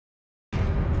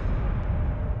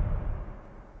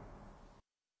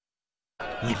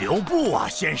你留步啊，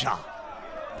先生！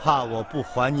怕我不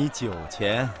还你酒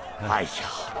钱？哎呀，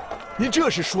您这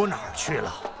是说哪儿去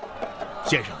了？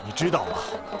先生，你知道吗？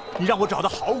你让我找的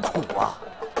好苦啊！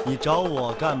你找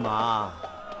我干嘛？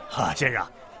哈，先生，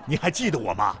你还记得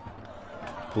我吗？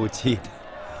不记得。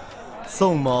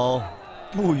宋某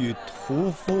不与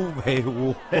屠夫为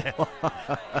伍。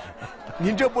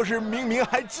您这不是明明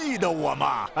还记得我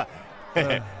吗？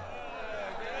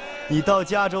你到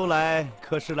加州来，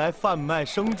可是来贩卖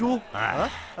生猪？哎，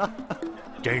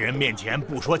真人面前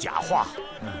不说假话，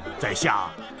在下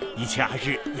以前还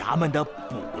是衙门的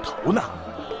捕头呢。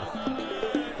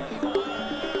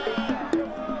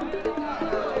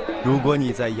如果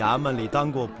你在衙门里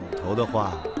当过捕头的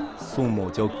话，宋某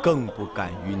就更不敢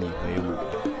与你为伍了。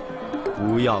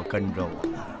不要跟着我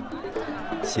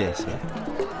了，谢谢。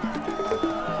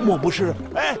莫不是？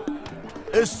哎。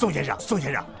宋先生，宋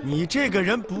先生，你这个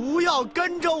人不要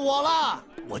跟着我了！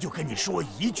我就跟你说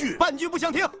一句，半句不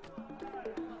想听。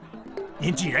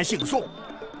您既然姓宋，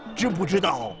知不知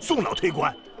道宋老推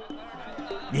官？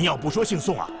您要不说姓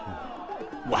宋啊，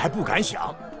我还不敢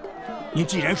想。您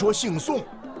既然说姓宋，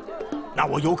那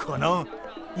我有可能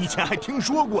以前还听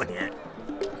说过您。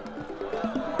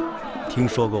听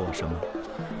说过我什么？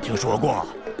听说过，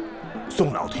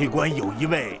宋老推官有一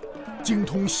位精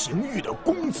通刑狱的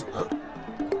公子。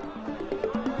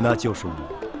那就是我。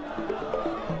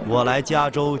我来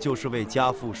加州就是为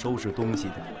家父收拾东西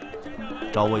的，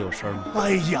找我有事吗？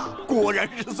哎呀，果然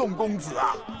是宋公子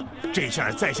啊！这下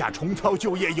在下重操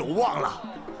旧业有望了。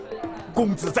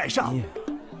公子在上，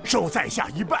受在下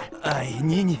一拜。哎，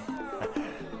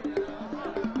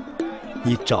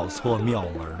你找错庙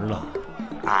门了。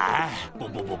哎，不，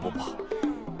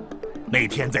那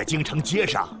天在京城街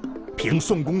上，凭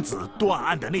宋公子断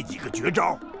案的那几个绝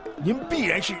招。您必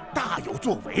然是大有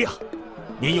作为啊！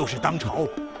您又是当朝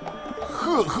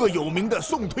赫赫有名的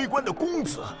宋推官的公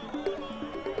子，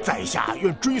在下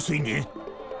愿追随您，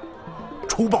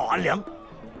除暴安良，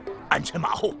鞍前马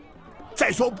后，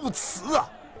在所不辞啊！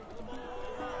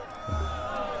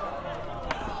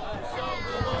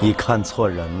你看错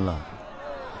人了，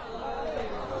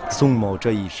宋某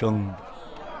这一生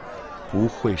不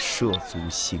会涉足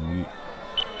刑狱。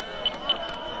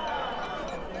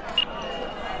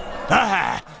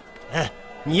哎，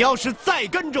你要是再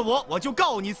跟着我，我就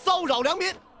告你骚扰良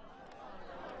民。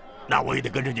那我也得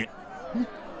跟着你。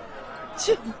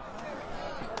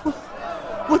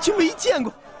我就没见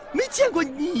过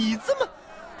你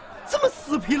这么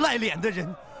死皮赖脸的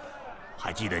人。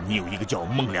还记得你有一个叫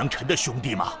孟良辰的兄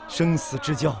弟吗？生死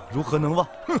之交如何能忘？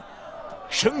哼，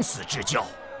生死之交，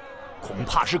恐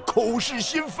怕是口是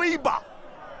心非吧？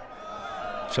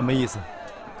什么意思？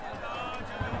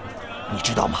你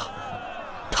知道吗？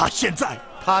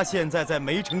他现在在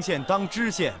梅城县当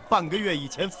知县，半个月以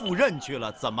前赴任去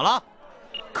了，怎么了？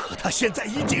可他现在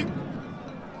已经……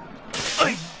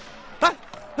哎，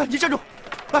你站住！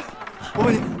哎，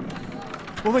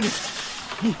我问你，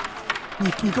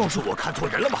你告诉我看错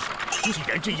人了吗？既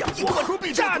然这样，我何必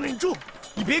闭嘴？站住！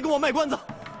你别跟我卖关子，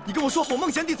你跟我说我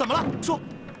孟贤弟怎么了？说，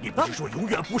你不是说永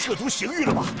远不涉足刑狱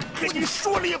了吗？可你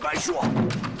说了也白说。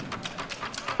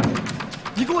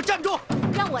你给我站住！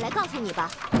让我来告诉你吧。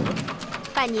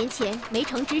半年前，梅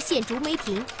城知县竹梅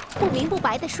亭不明不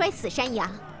白地摔死山崖，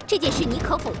这件事你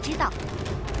可否知道？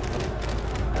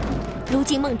如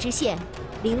今孟知县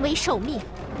临危受命，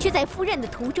却在赴任的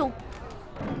途中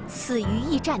死于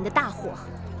驿站的大火。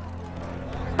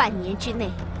半年之内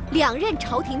，2任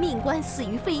朝廷命官死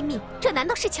于非命，这难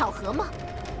道是巧合吗？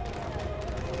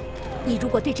你如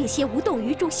果对这些无动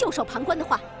于衷、袖手旁观的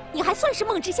话，你还算是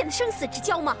孟知县的生死之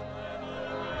交吗？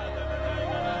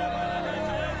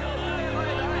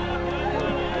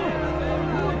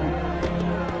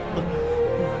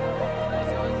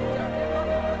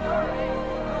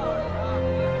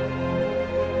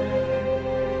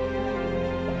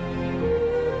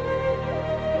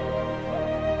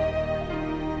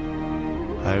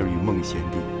孩儿与孟贤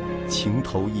弟情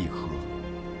投意合，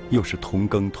又是同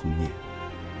庚同年，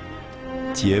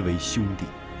结为兄弟。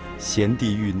贤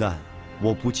弟遇难，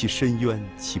我不去申冤，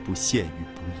岂不陷于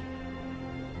不义？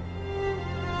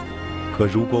可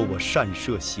如果我擅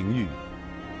涉刑狱，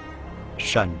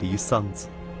擅离丧子，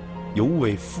有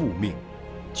违父命，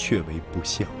却为不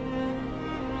孝。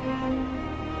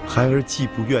孩儿既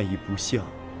不愿意不孝，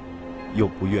又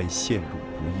不愿陷入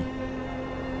不义，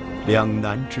两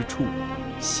难之处，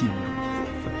心如火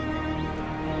焚。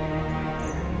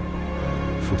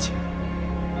父亲，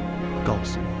告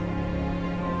诉我，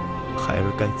孩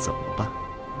儿该怎么办？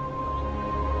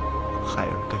孩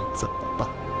儿该怎么办？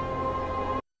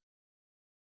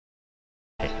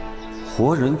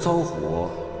活人遭火，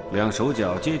两手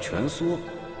脚皆蜷缩，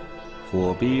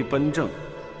火逼奔正，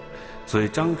嘴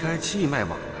张开，气脉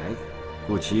往来，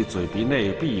故其嘴鼻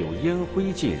内必有烟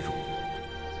灰进入。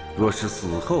若是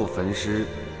死后焚尸，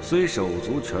虽手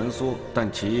足蜷缩，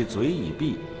但其嘴已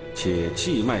闭，且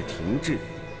气脉停滞，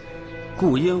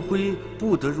故烟灰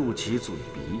不得入其嘴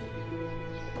鼻。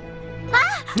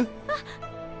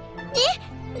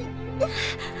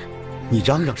你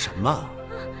嚷嚷什么？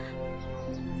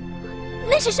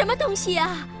那是什么东西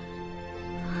啊？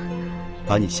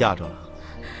把你吓着了？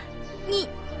你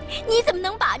怎么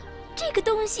能把这个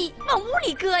东西往屋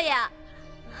里搁呀？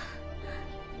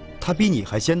他比你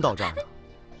还先到这儿呢。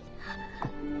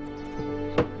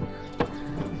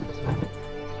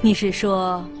你是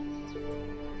说，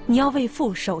你要为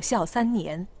父守孝3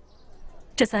年？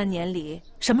这3年里，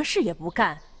什么事也不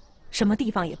干，什么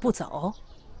地方也不走？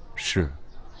是。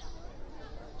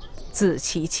自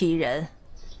欺欺人。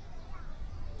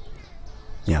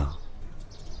娘，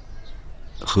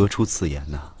何出此言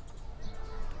呢？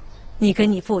你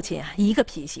跟你父亲啊一个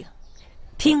脾性，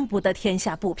听不得天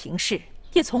下不平事，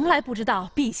也从来不知道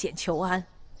避险求安。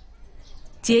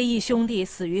结义兄弟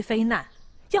死于非难，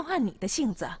要按你的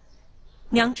性子，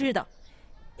娘知道，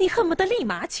你恨不得立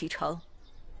马启程，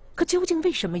可究竟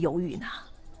为什么犹豫呢？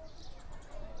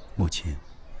母亲，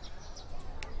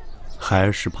孩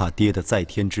儿是怕爹的在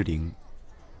天之灵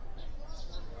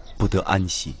不得安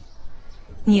息。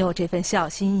你有这份孝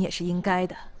心也是应该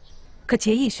的，可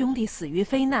结义兄弟死于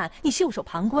非难，你袖手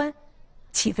旁观，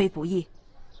岂非不义？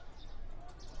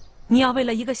你要为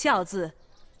了一个孝字，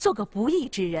做个不义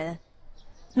之人，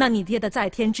那你爹的在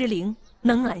天之灵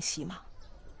能安息吗？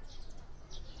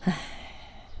唉，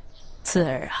次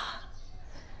儿啊，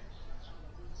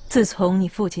自从你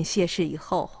父亲谢世以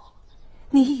后，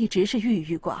你一直是郁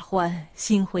郁寡欢，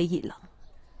心灰意冷。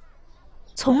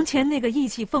从前那个意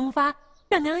气风发，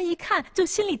让娘一看就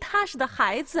心里踏实的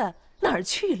孩子哪儿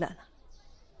去了呢？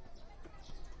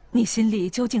你心里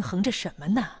究竟横着什么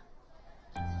呢？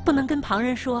不能跟旁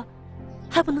人说，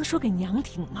还不能说给娘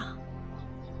听吗？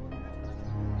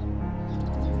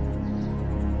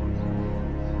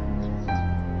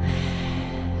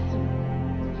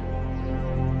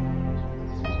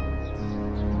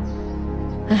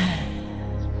唉，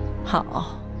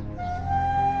好，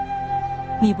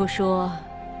你不说，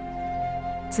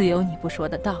自有你不说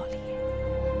的道理，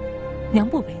娘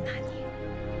不为难你。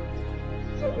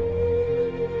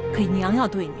可娘要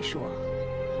对你说，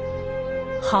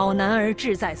好男儿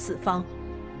志在四方，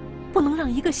不能让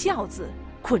一个孝字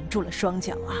捆住了双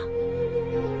脚啊。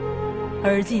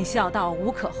儿尽孝道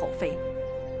无可厚非，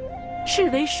是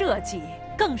为社稷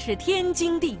更是天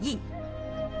经地义。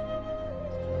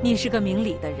你是个明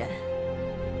理的人，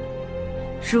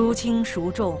孰轻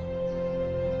孰重，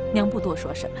娘不多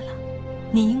说什么了。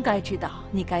你应该知道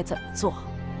你该怎么做。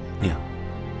娘，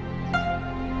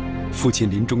父亲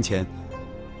临终前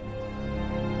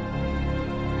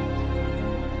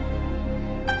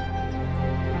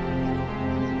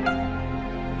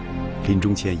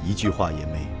一句话也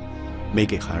没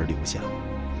给孩儿留下。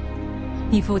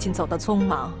你父亲走得匆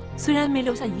忙，虽然没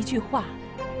留下一句话，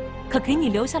可给你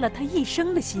留下了他一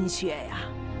生的心血呀。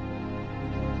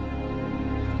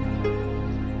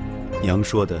娘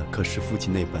说的可是父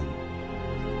亲那本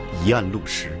遗案录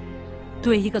实？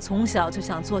对一个从小就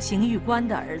想做刑狱官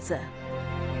的儿子，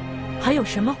还有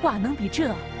什么话能比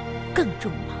这更重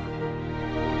吗？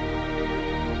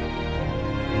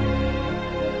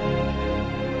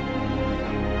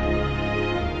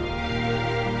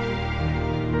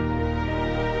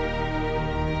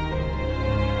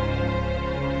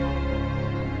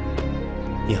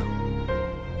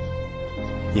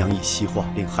娘以西话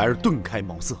令孩儿顿开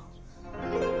茅塞，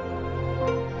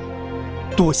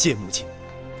多谢母亲。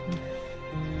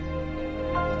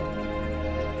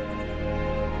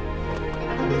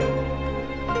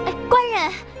哎，官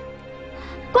人，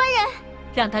官人，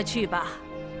让他去吧。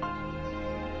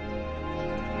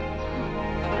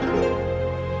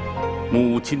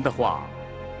母亲的话，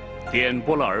点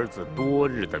拨了儿子多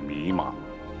日的迷茫。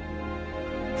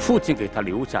父亲给他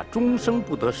留下终生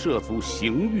不得涉足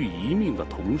刑狱一命的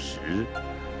同时，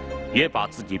也把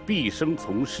自己毕生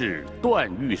从事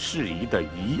断狱事宜的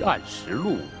遗案实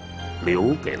录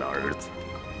留给了儿子。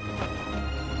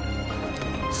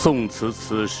宋慈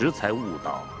此时才悟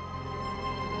到，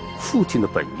父亲的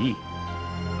本意，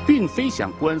并非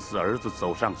想关死儿子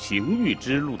走上刑狱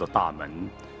之路的大门，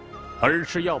而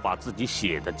是要把自己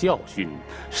写的教训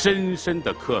深深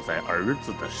地刻在儿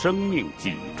子的生命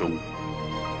记忆中。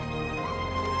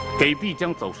给必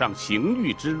将走上刑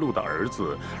狱之路的儿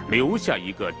子留下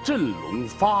一个振聋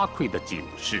发聩的警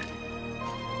示：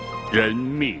人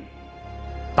命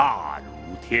大如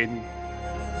天。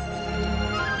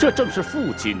这正是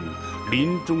父亲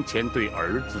临终前对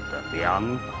儿子的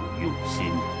良苦用心。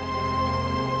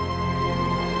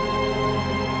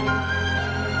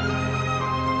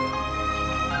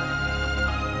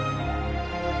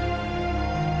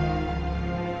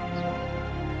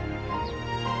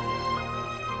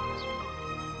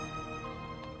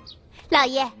老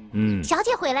爷，小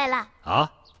姐回来了。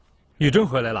啊，玉珍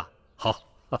回来了，好。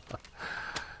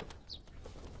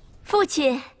父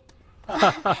亲，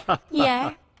女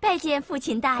儿拜见父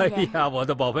亲大人。哎呀，我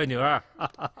的宝贝女儿，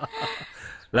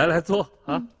来坐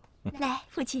啊。来，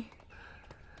父亲。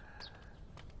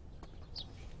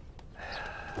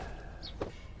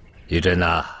玉珍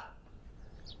呐，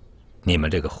你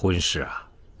们这个婚事啊，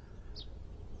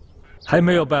还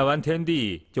没有拜完天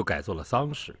地，就改做了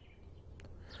丧事。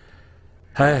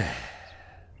哎，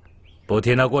不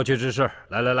提那过去之事，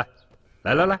来，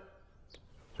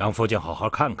让父亲好好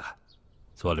看看，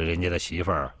做了人家的媳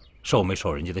妇儿，受没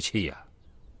受人家的气呀？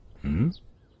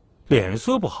脸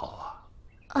色不好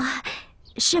啊。啊，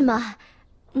是吗？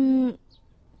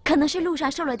可能是路上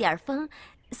受了点风，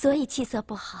所以气色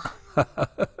不好。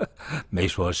没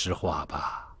说实话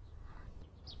吧？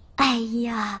哎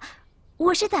呀，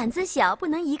我是胆子小，不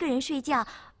能一个人睡觉，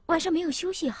晚上没有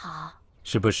休息好。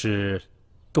是不是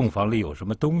洞房里有什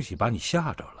么东西把你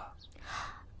吓着了？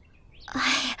哎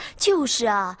呀，就是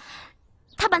啊，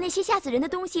他把那些吓死人的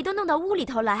东西都弄到屋里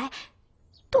头来，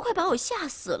都快把我吓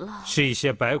死了。是一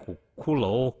些白骨骷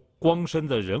髅、光身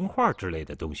的人画之类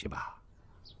的东西吧？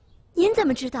您怎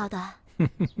么知道的？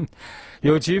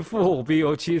有其父必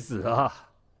有其子啊！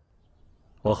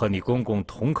我和你公公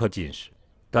同科进士，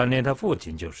当年他父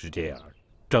亲就是这样，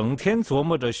整天琢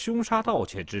磨着凶杀盗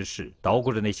窃之事，捣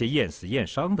鼓着那些验死验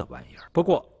伤的玩意儿。不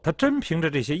过他真凭着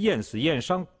这些验死验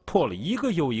伤，破了一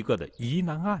个又一个的疑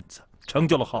难案子，成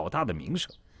就了好大的名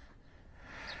声。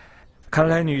看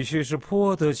来女婿是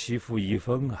颇得其父遗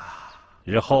风啊，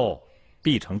日后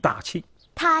必成大器。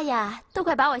他呀，都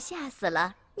快把我吓死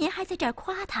了，您还在这儿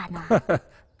夸他呢。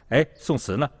哎，宋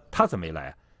慈呢？他怎么没来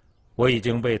啊？我已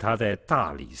经为他在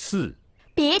大理寺。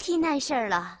别提那事儿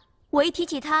了，我一提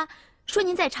起他，说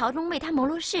您在朝中为他谋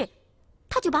了事，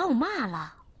他就把我骂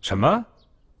了。什么？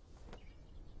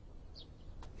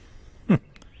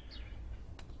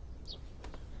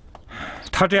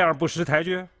他这样不识抬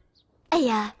举？哎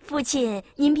呀，父亲，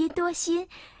您别多心，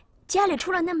家里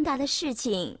出了那么大的事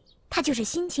情，他就是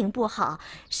心情不好，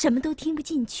什么都听不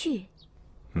进去。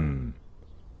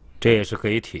这也是可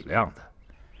以体谅的。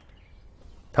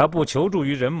他不求助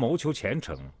于人，谋求前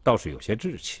程，倒是有些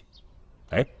志气。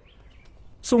哎，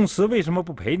宋慈为什么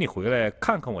不陪你回来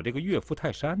看看我这个岳父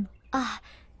泰山呢？啊，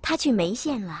他去眉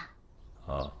县了。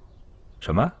哦，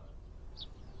什么？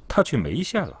他去眉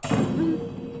县了？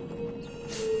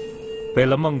为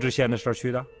了孟知县的事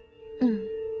去的？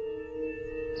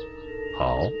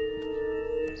好。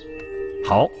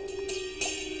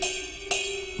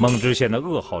孟知县的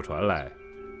噩耗传来，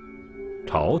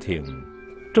朝廷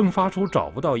正发出找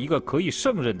不到一个可以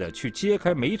胜任的去揭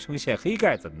开梅城县黑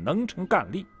盖子的能臣干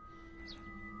吏。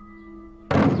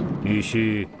女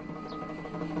婿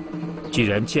既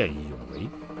然见义勇为，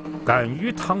敢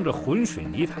于趟着浑水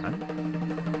泥潭，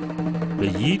这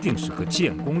一定是个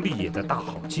建功立业的大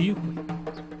好机会。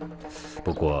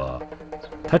不过，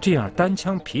他这样单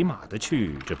枪匹马的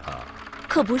去，只怕……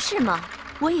可不是嘛！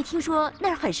我也听说那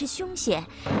儿很是凶险，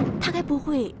他该不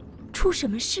会出什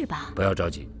么事吧？不要着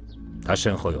急，他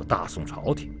身后有大宋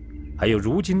朝廷，还有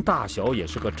如今大小也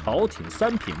是个朝廷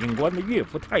三品命官的岳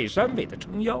父泰山为他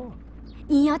撑腰啊！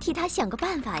你要替他想个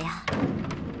办法呀！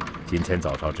今天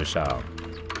早朝之上，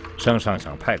圣上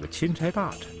想派个钦差大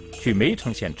臣去梅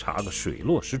城县查个水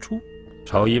落石出，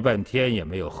朝议半天也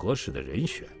没有合适的人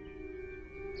选。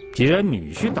既然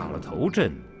女婿打了头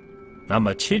阵，那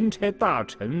么钦差大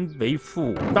臣为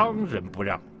父当仁不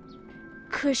让。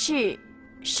可是，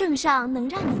圣上能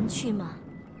让您去吗？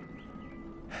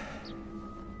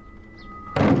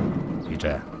玉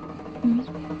珍，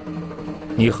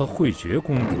你和慧觉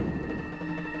公主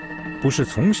不是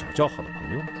从小交好的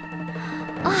朋友吗？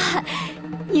啊，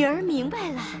女儿明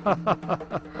白了。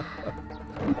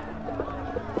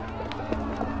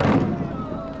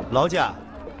劳驾，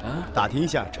打听一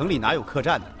下城里哪有客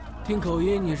栈呢？听口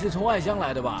音，你是从外乡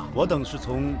来的吧？我等是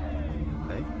从……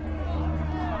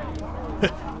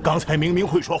刚才明明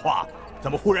会说话，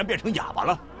怎么忽然变成哑巴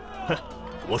了？哼！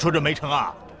我说这梅城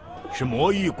啊，是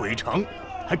魔域鬼城，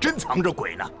还真藏着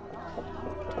鬼呢。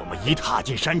我们一踏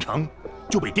进山城，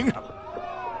就被盯上了。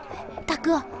大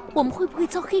哥，我们会不会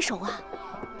遭黑手啊？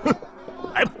哼！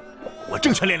来吧，我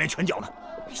正想练练拳脚呢。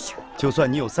就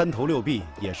算你有3头6臂，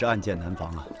也是暗箭难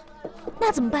防啊。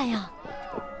那怎么办呀？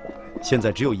现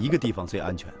在只有一个地方最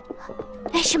安全。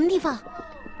哎，什么地方？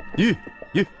玉。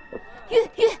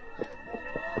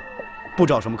不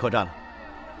找什么客栈了，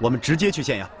我们直接去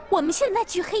县衙。我们现在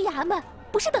去黑衙门，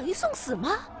不是等于送死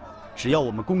吗？只要我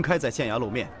们公开在县衙露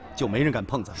面，就没人敢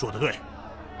碰咱。说得对，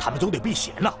他们总得避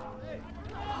嫌呐。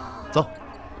走，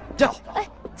驾！哎，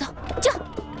走，驾！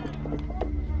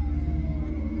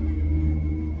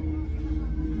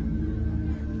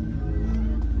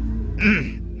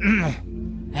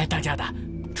哎，当家的，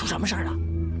出什么事儿了？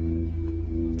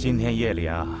今天夜里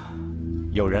啊，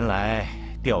有人来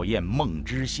吊唁孟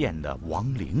知县的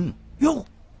亡灵。哟，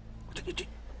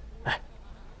哎，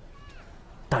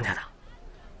当家的，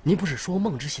您不是说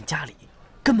孟知县家里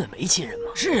根本没亲人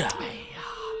吗？是啊。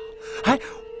哎，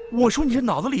我说你这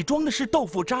脑子里装的是豆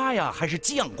腐渣呀，还是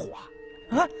浆糊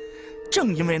啊？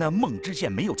正因为呢孟知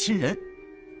县没有亲人，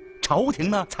朝廷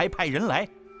呢才派人来。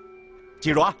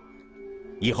记住啊，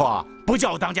以后啊不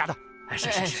叫我当家的。哎，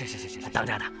是，当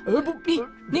家的。不，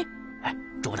你，哎，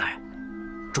主大人，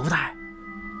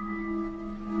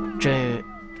这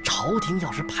朝廷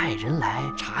要是派人来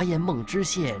查验孟知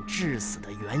县致死的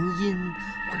原因，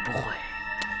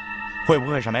会不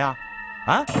会什么呀？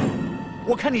啊？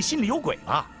我看你心里有鬼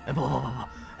吧？哎，不，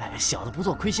哎，小的不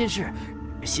做亏心事，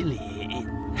心里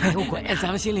没有鬼。咱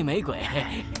们心里没鬼。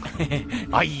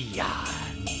哎呀，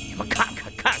你们看看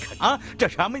啊，这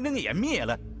啥没灯也灭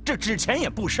了，这纸钱也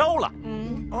不烧了。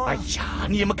哎呀，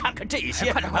你们看看这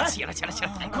些，快点，起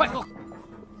来，快！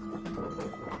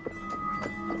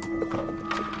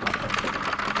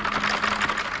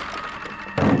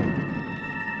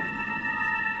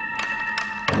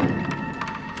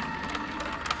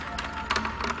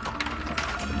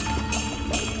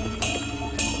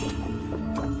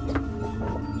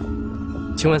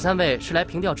请问3位是来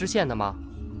凭吊知县的吗？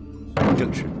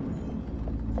正是。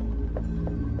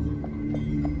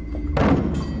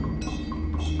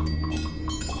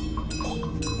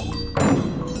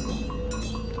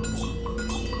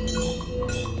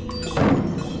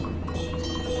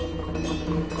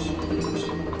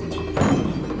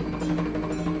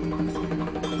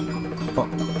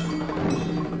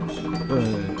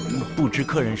不知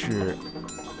客人是？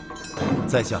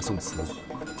在下宋慈。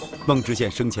孟知县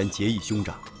生前结义兄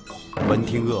长，闻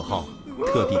听噩耗，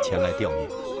特地前来吊唁。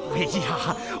哎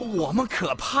呀，我们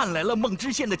可盼来了孟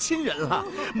知县的亲人了。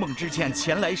孟知县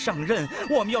前来上任，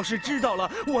我们要是知道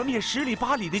了，我们也10里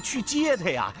8里的去接他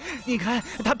呀。你看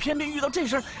他偏偏遇到这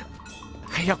事儿，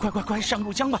哎呀，快上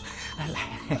入香吧！来，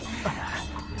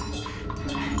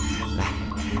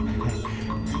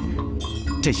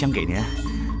这香给您，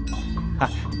啊，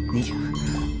您请。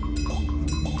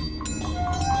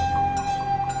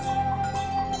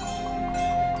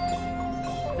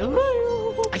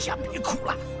哎呀，别哭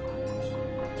了！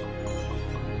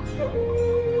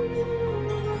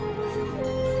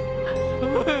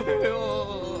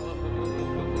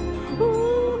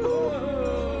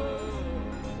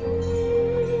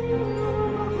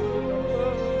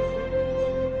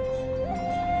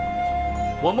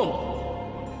我孟某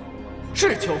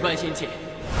是求官心切，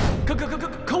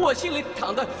可我心里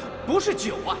淌的不是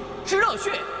酒啊，是热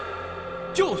血。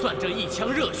就算这一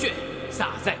腔热血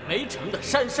洒在梅城的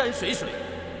山山水水，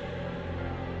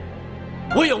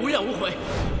我也无怨无悔。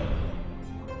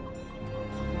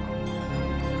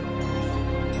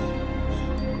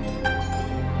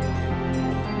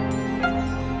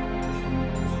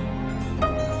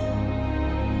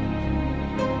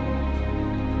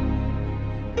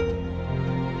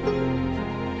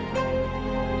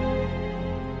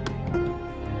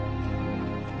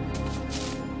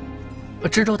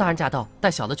知州大人驾到，带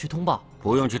小的去通报。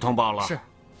不用去通报了。是。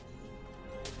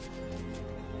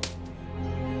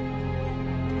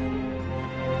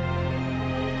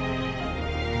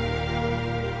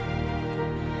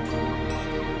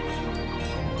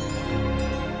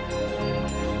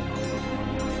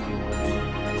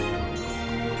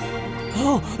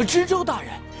哦，知州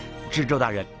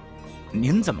大人，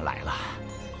您怎么来了？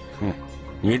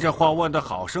你这话问得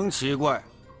好生奇怪。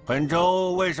本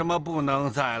州为什么不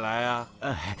能再来啊？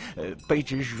卑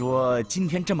职是说今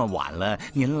天这么晚了，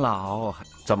您老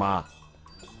怎么？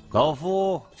老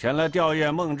夫前来吊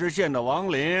唁孟知县的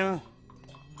亡灵，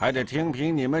还得听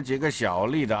凭你们几个小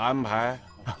吏的安排。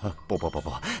不，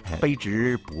卑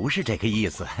职不是这个意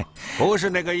思。不是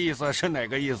那个意思，是哪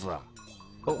个意思？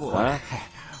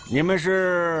你们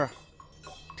是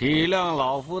体谅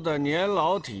老夫的年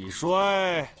老体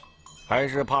衰，还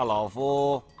是怕老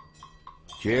夫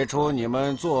觉出你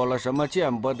们做了什么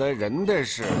见不得人的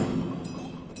事？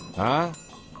啊？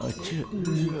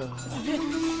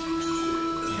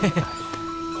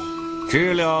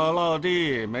知了落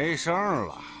地没声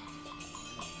了。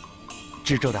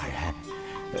知州大人，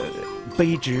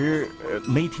卑职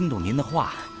没听懂您的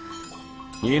话。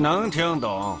你能听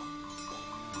懂？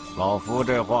老夫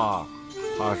这话，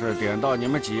怕是点到你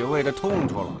们几位的痛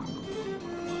处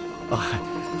了。啊，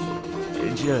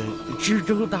这知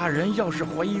州大人要是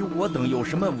怀疑我等有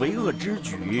什么为恶之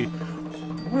举，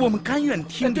我们甘愿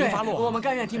听凭发落。我们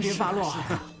甘愿听凭发落。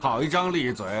好一张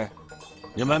利嘴！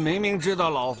你们明明知道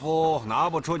老夫拿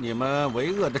不出你们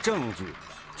为恶的证据，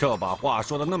就把话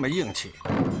说得那么硬气。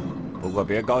不过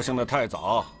别高兴得太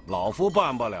早，老夫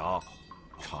办不了，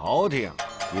朝廷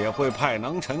也会派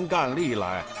能臣干吏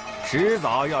来，迟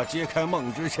早要揭开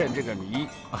孟知县这个谜。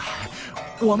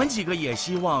我们几个也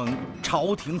希望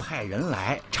朝廷派人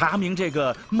来查明这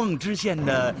个孟知县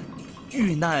的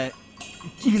遇难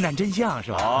真相，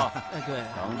是吧？好，对，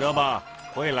等着吧，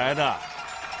会来的。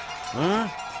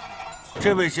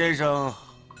这位先生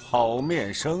好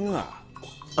面生啊！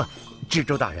知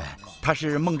州大人，他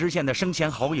是孟知县的生前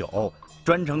好友，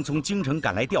专程从京城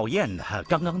赶来吊唁的，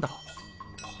刚刚到。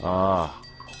啊，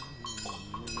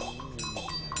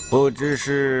不知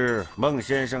是孟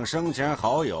先生生前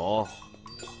好友，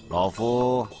老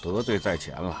夫得罪在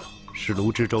前了。是卢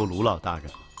知州卢老大人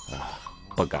吗？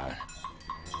不敢，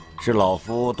是老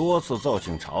夫多次奏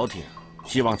请朝廷，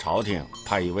希望朝廷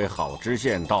派一位好知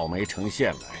县到梅城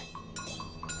县来。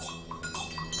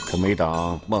可没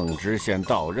等孟知县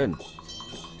到任，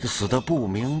这死得不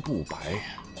明不白。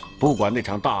不管那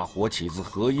场大火起自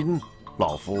何因，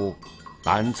老夫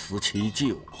难辞其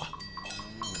咎啊！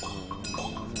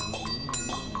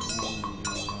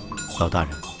老大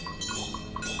人，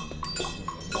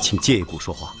请借一步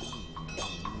说话。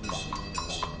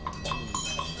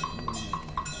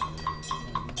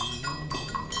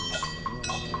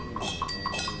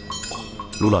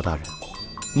卢老大人，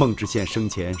孟知县生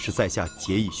前是在下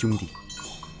结义兄弟，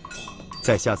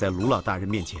在下在卢老大人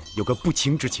面前有个不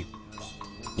情之请。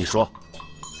你说，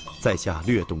在下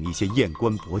略懂一些验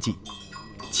官博技，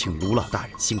请卢老大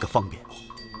人行个方便。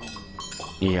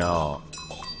你要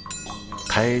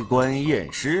开棺验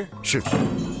尸？是。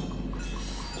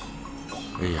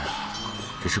哎呀，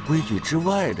这是规矩之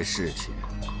外的事情。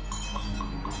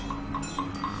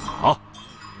好，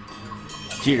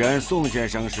既然宋先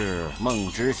生是孟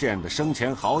知县的生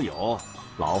前好友，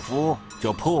老夫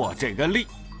就破这个例。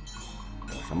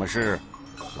有什么事，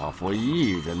老夫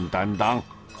一人担当。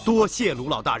多谢卢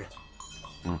老大人。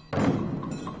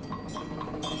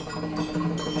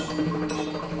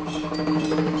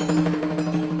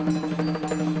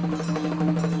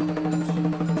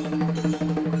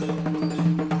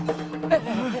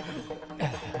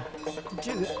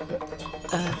这个，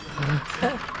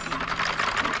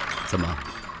怎么？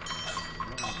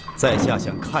在下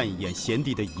想看一眼贤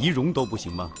弟的仪容都不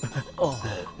行吗？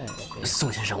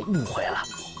宋先生误会了，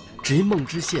只因孟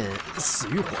知县死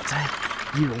于火灾，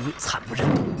仪容惨不忍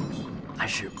睹，还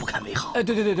是不看为好。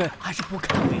对，还是不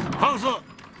看为好。放肆！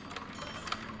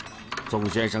宋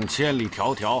先生千里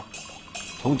迢迢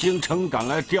从京城赶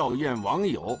来吊唁网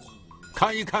友，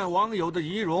看一看网友的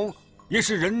仪容，也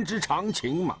是人之常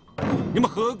情嘛。你们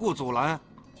何故阻拦？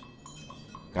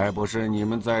该不是你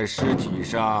们在尸体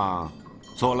上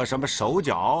做了什么手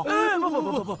脚？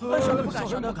不，小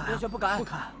人不敢。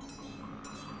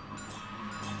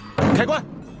开棺！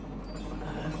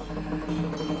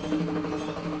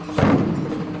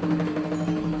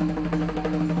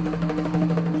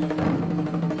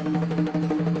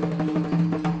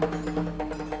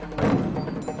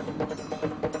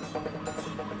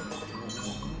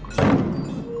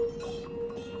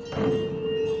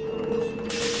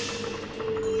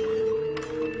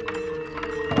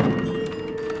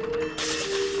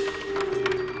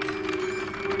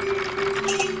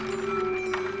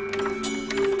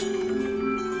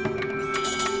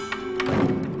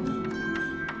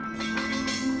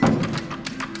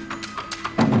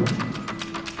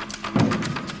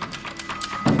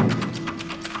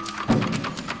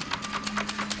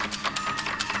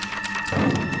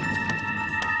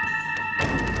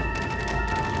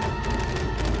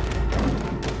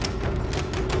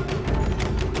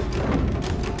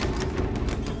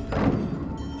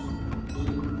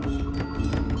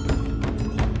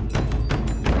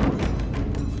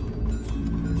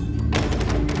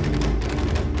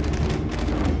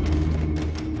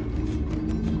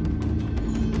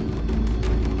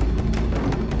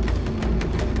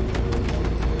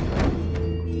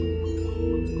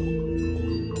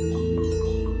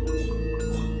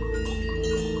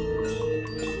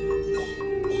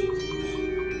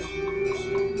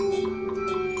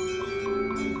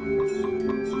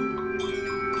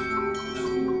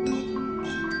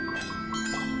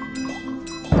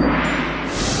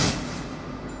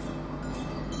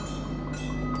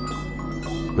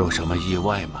有什么意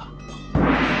外吗？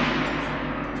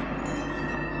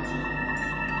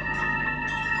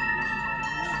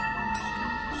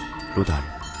卢大人，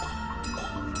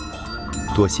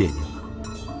多谢您了。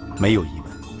没有疑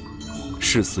问，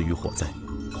是死于火灾。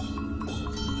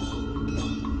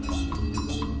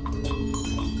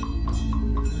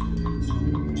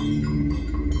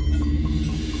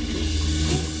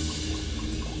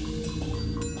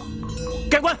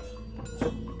盖棺。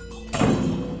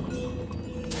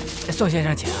宋先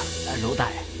生请，卢大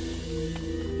人。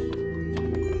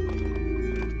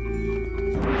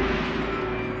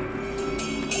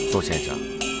宋先生，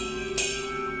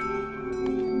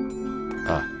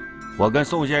我跟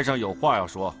宋先生有话要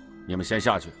说，你们先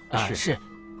下去。是。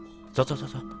走。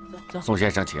宋先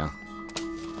生，请。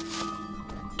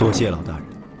多谢老大人。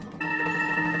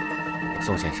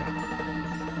宋先生，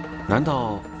难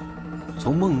道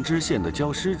从梦知县的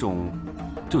焦尸中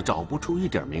就找不出一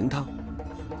点名堂？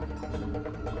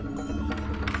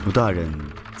卢大人，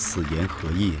此言何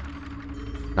意？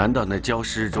难道那焦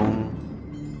尸中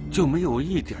就没有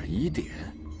一点疑点？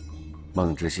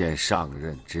梦知县上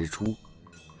任之初，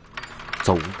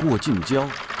走过近郊，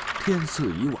天色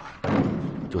已晚，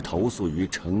就投宿于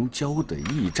城郊的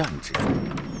驿站之中，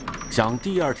想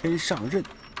第二天上任，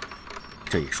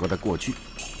这也说得过去。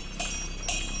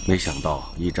没想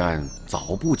到驿站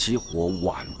早不起火，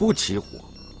晚不起火，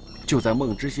就在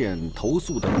梦知县投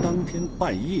宿的当天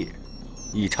半夜，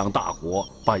一场大火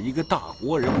把一个大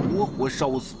活人活活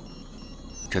烧死。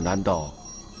这难道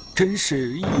真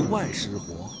是意外失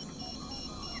火？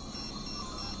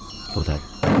陆大人，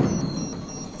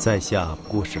在下不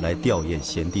过是来吊唁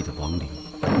贤弟的亡灵。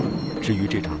至于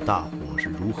这场大火是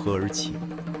如何而起，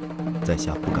在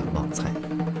下不敢妄猜，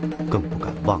更不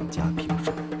敢妄加评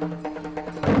说。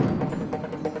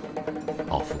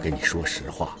老夫跟你说实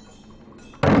话，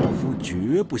老夫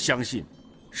绝不相信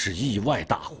是意外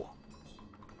大火。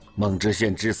孟知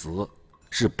县之死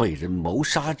是被人谋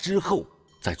杀之后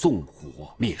再纵火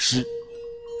灭尸。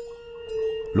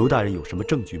卢大人有什么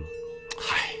证据吗？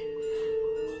嗨，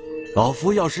老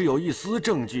夫要是有一丝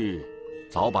证据，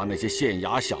早把那些县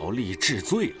衙小吏治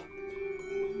罪了。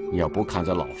你要不看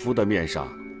在老夫的面上，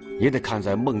也得看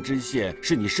在孟知县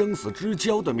是你生死之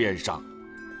交的面上，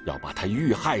要把他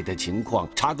遇害的情况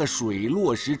查个水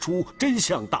落石出，真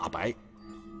相大白，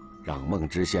让孟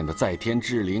知县的在天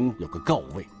之灵有个告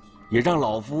慰，也让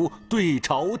老夫对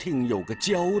朝廷有个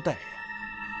交代啊。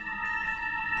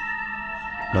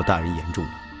老大人言重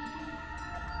了。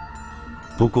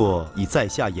不过以在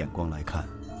下眼光来看，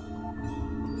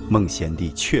孟贤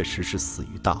弟确实是死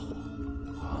于大火。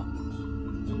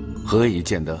何以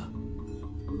见得？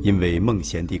因为孟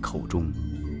贤弟口中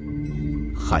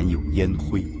含有烟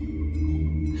灰。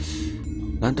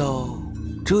难道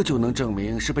这就能证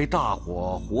明是被大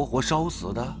火活活烧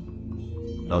死的？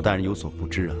老大人有所不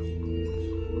知啊，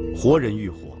活人遇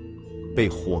火，被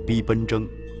火逼奔蒸，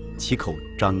其口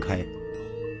张开，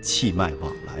气脉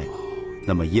往来，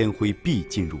那么烟灰必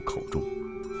进入口中。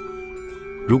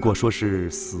如果说是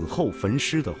死后焚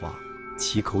尸的话，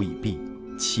其口已闭，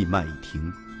气脉已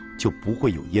停，就不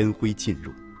会有烟灰进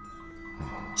入。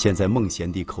现在孟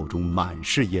贤弟口中满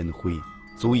是烟灰，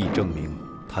足以证明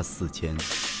他死前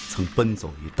曾奔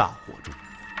走于大火中。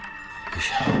哎呀，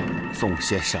宋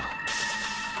先生，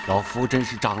老夫真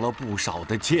是长了不少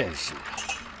的见识啊！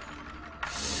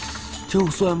就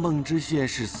算孟知县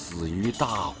是死于大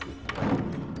火，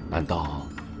难道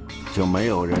就没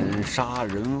有人杀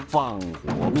人放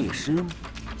火灭尸吗？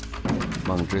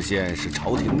孟知县是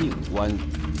朝廷命官，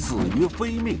死于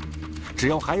非命，只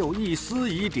要还有一丝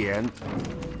疑点，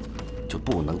就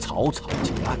不能草草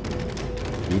结案，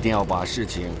一定要把事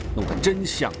情弄得真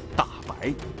相大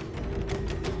白。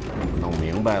弄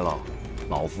明白了，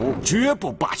老夫绝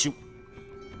不罢休。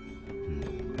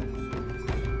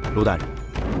卢大人，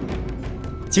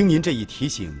经您这一提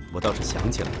醒，我倒是想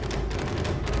起来了，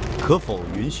可否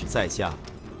允许在下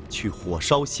去火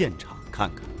烧现场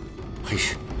看看？哎呀，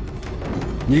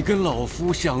你跟老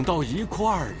夫想到一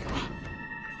块儿了。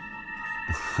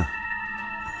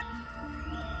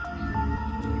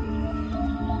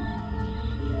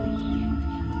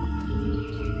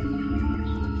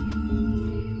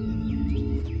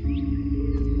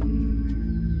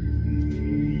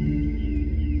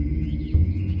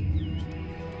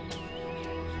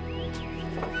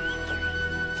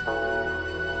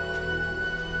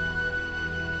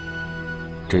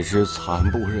真是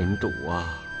惨不忍睹啊！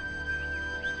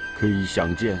可以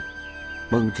想见，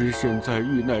孟知县在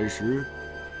遇难时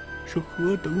是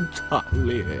何等惨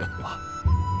烈啊！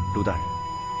卢大人，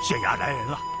县衙来人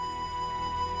了。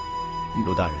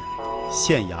卢大人，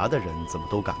县衙的人怎么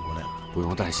都赶过来了？不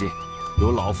用担心，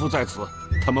有老夫在此，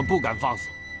他们不敢放肆。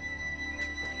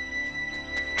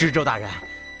知州大人，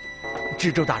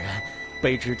知州大人，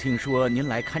卑职听说您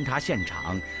来勘察现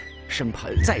场，生怕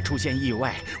再出现意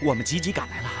外，我们急急赶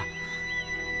来了。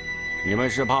你们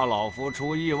是怕老夫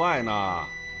出意外呢，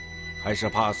还是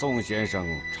怕宋先生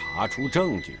查出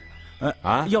证据？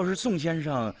要是宋先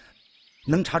生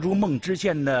能查出孟知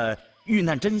县的遇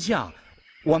难真相，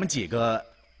我们几个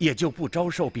也就不遭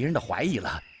受别人的怀疑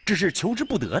了。这是求之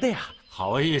不得的呀！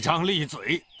好一张利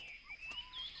嘴！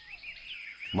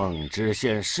孟知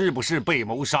县是不是被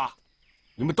谋杀？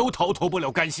你们都逃脱不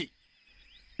了干系。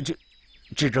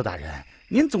知州大人，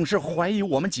您总是怀疑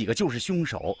我们几个就是凶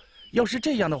手。要是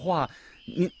这样的话，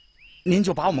您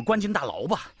就把我们关进大牢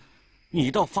吧。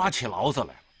你倒发起牢子来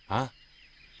了啊！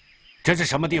这是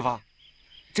什么地方？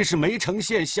这是梅城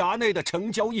县辖内的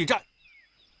城郊驿站。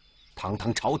堂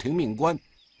堂朝廷命官，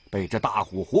被这大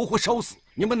火活活烧死，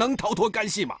你们能逃脱干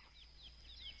系吗？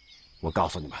我告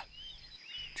诉你们，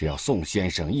只要宋先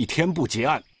生一天不结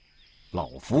案，老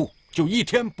夫就一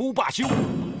天不罢休。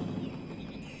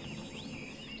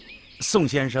宋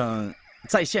先生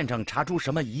在现场查出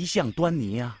什么异象端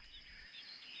倪呀？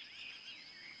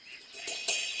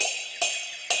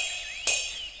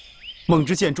孟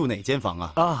知县住哪间房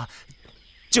啊？啊，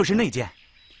就是那间。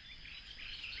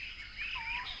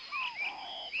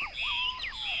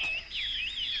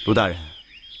卢大人，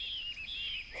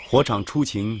火场出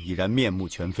情已然面目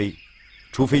全非，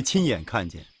除非亲眼看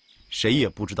见，谁也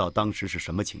不知道当时是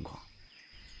什么情况，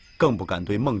更不敢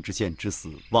对孟知县之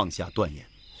死妄下断言。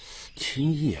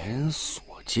亲眼所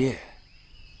见。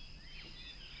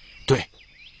对，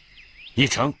一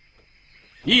成，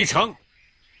一成。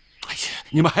哎呀，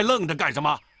你们还愣着干什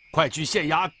么？快去县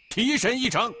衙提审一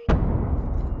成！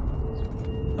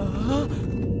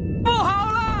不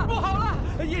好了，不好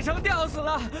了！一成吊死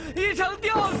了，一成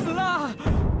吊死了！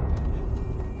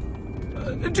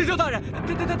知州大人，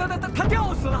他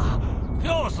吊死了，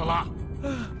吊死了！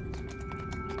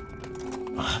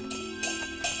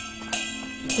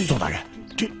宋大人，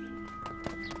这……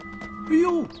哎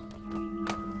呦！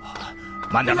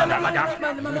慢点，慢点！慢！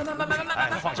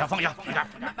哎，放下，放点！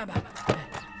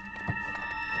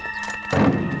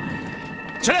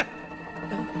起来！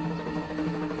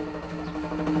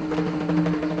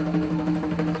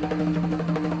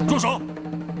住手！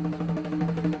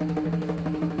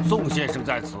宋先生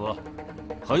在此，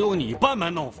何用你班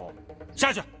门弄斧？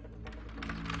下去！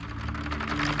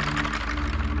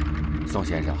宋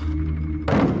先生，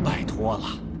拜托了。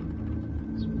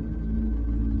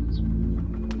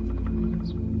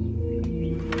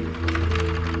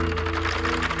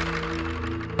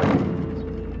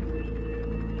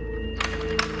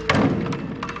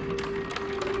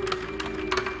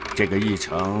这个义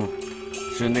成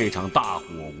是那场大火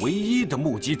唯一的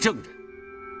目击证人，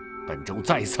本州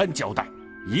再三交代，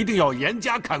一定要严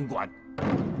加看管。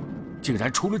竟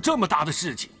然出了这么大的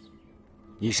事情，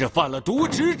你是犯了渎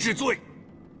职之罪。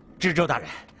知州大人，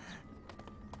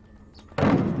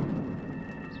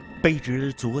卑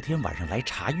职昨天晚上来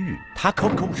查狱，他口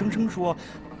口声声说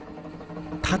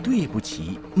他对不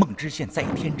起孟知县在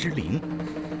天之灵，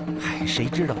哎，谁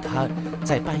知道他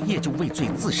在半夜就畏罪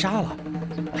自杀了。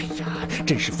哎呀，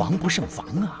真是防不胜防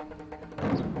啊！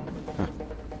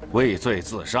畏罪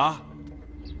自杀？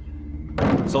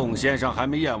宋先生还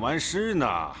没验完尸呢，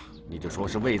你就说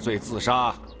是畏罪自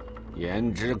杀，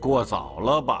言之过早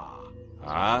了吧？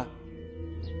啊？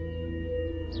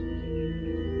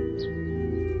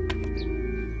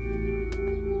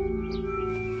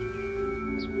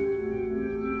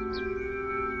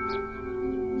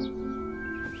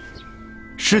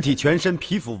尸体全身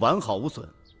皮肤完好无损，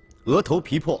额头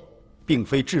皮破，并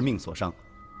非致命所伤。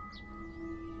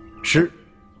尸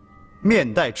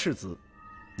面带赤紫，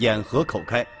眼合口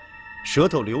开，舌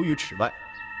头流于齿外，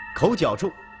口角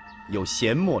处有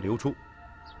咸沫流出。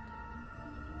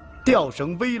吊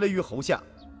绳微勒于喉下，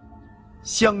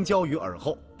相交于耳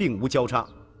后，并无交叉，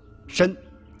深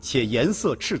且颜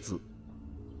色赤紫。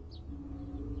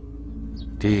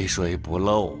滴水不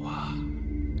漏啊！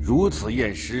如此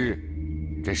验尸，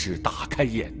真是大开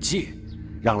眼界，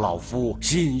让老夫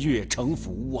心悦诚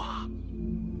服啊！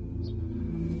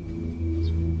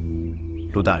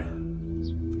卢大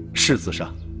人，是自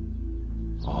杀。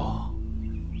哦，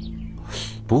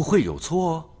不会有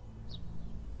错？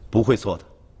不会错的。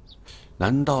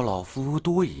难道老夫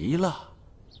多疑了？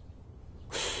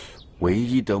唯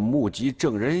一的目击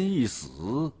证人一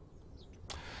死，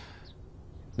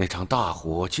那场大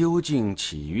火究竟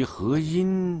起于何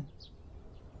因？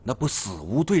那不死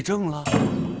无对证了？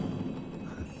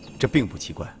这并不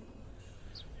奇怪。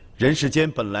人世间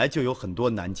本来就有很多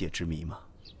难解之谜嘛。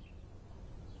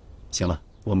行了，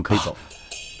我们可以走。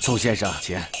宋先生，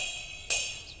请。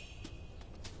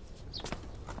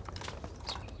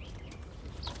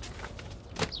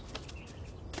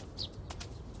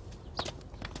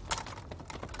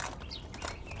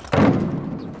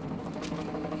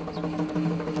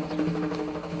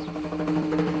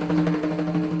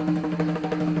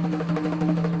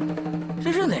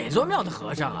这是哪座庙的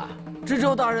和尚啊？知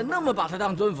州大人那么把他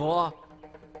当尊佛？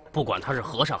不管他是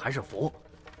和尚还是佛，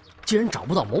既然找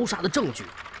不到谋杀的证据，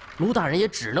卢大人也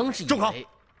只能是以为……住口！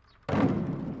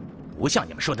不像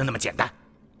你们说的那么简单。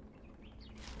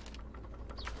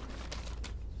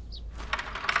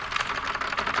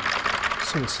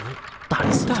宋慈，大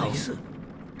理寺城，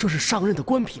这是上任的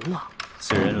官凭啊！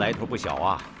此人来头不小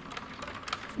啊！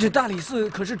这大理寺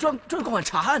可是专管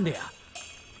查案的呀。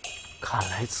看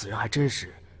来此人还真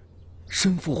是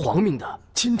身负皇命的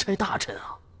钦差大臣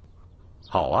啊！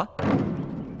好啊，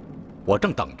我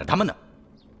正等着他们呢，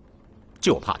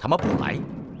就怕他们不来。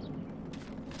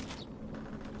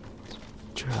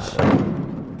这，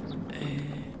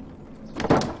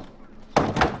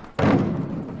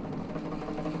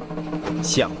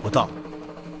想不到，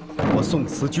我宋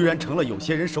慈居然成了有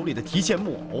些人手里的提线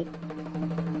木偶。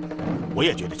我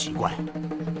也觉得奇怪，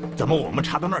怎么我们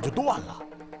查到那儿就断了？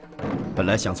本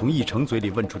来想从义成嘴里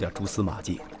问出点蛛丝马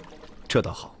迹，这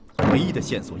倒好，唯一的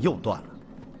线索又断了。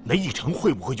那义成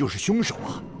会不会就是凶手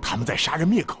啊？他们在杀人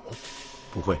灭口？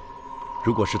不会，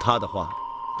如果是他的话，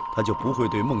他就不会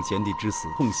对孟贤弟之死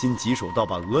痛心疾首到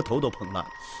把额头都碰烂。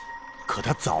可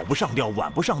他早不上吊，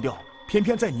晚不上吊，偏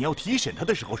偏在你要提审他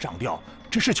的时候上吊，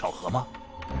这是巧合吗？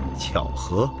巧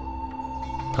合？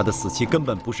他的死期根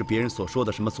本不是别人所说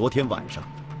的什么昨天晚上。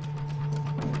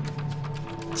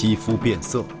肌肤变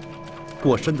色，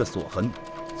过深的锁痕，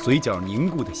嘴角凝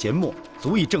固的涎沫，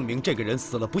足以证明这个人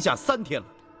死了不下3天了。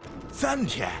3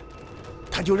天，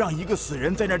他就让一个死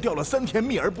人在那儿吊了3天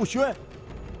秘而不宣，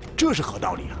这是何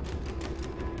道理啊？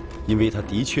因为他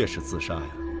的确是自杀呀。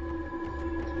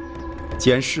既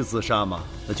然是自杀嘛，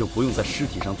那就不用在尸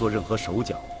体上做任何手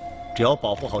脚，只要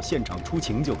保护好现场出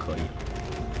勤就可以了。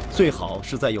最好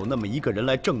是再有那么一个人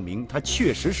来证明他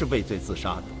确实是畏罪自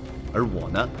杀的，而我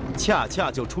呢，恰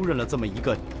恰就出任了这么一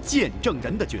个见证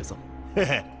人的角色。嘿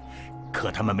嘿，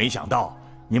可他们没想到，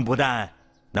您不但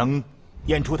能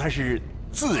验出他是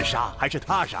自杀还是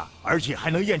他杀，而且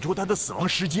还能验出他的死亡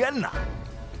时间呢。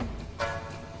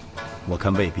我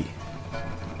看未必。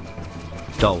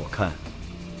照我看，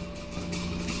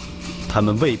他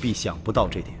们未必想不到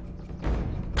这点。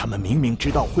他们明明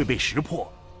知道会被识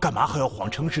破，干嘛还要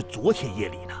谎称是昨天夜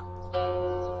里呢？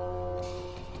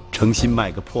诚心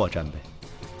卖个破绽呗，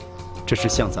这是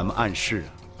向咱们暗示啊。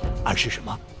暗示什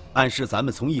么？暗示咱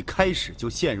们从一开始就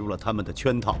陷入了他们的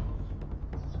圈套，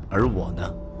而我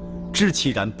呢，知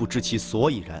其然不知其所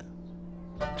以然。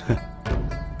哼，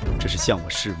这是向我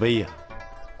示威呀！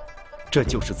这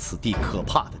就是此地可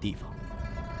怕的地方。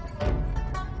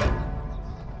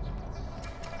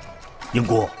英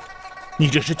姑，你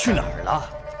这是去哪儿了？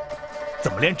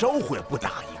怎么连招呼也不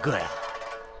打一个呀？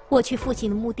我去父亲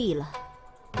的墓地了。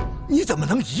你怎么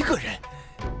能一个人？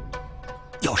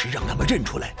要是让他们认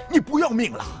出来，你不要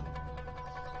命了？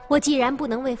我既然不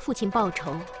能为父亲报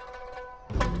仇，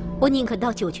我宁可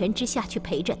到九泉之下去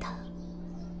陪着他，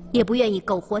也不愿意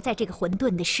苟活在这个混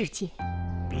沌的世界。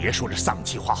别说这丧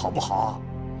气话好不好？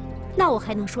那我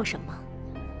还能说什么？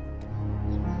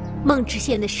孟知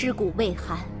县的尸骨未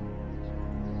寒，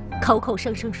口口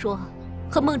声声说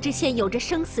和孟知县有着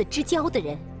生死之交的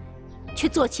人，却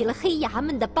做起了黑衙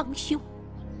门的帮凶。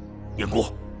英姑，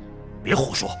别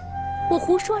胡说。我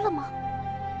胡说了吗？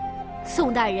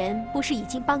宋大人不是已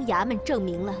经帮衙门证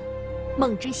明了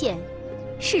孟知县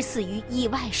是死于意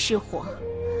外失火？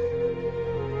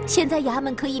现在衙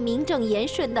门可以名正言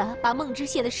顺地把孟知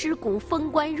县的尸骨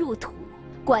封棺入土，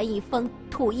棺一封，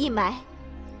土一埋，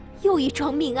又一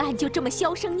桩命案就这么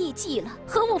销声匿迹了。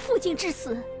和我父亲之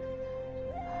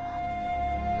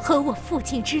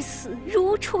死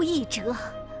如出一辙。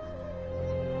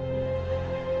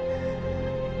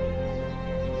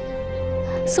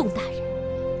宋大人，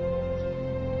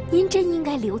您真应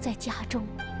该留在家中，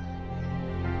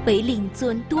为令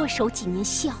尊多守几年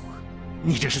孝啊！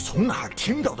你这是从哪儿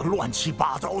听到的乱七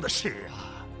八糟的事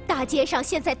啊？大街上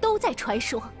现在都在传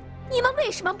说，你们为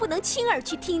什么不能亲耳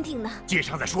去听听呢？街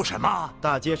上在说什么？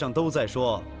大街上都在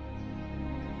说，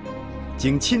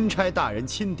经钦差大人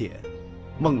钦点，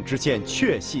孟知县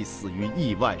确系死于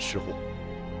意外失火。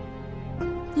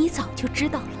你早就知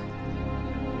道了。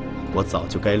我早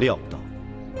就该料到。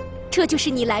这就是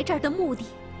你来这儿的目的。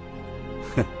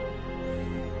哼。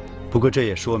不过这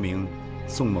也说明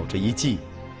宋某这一计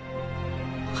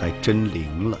还真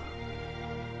灵了。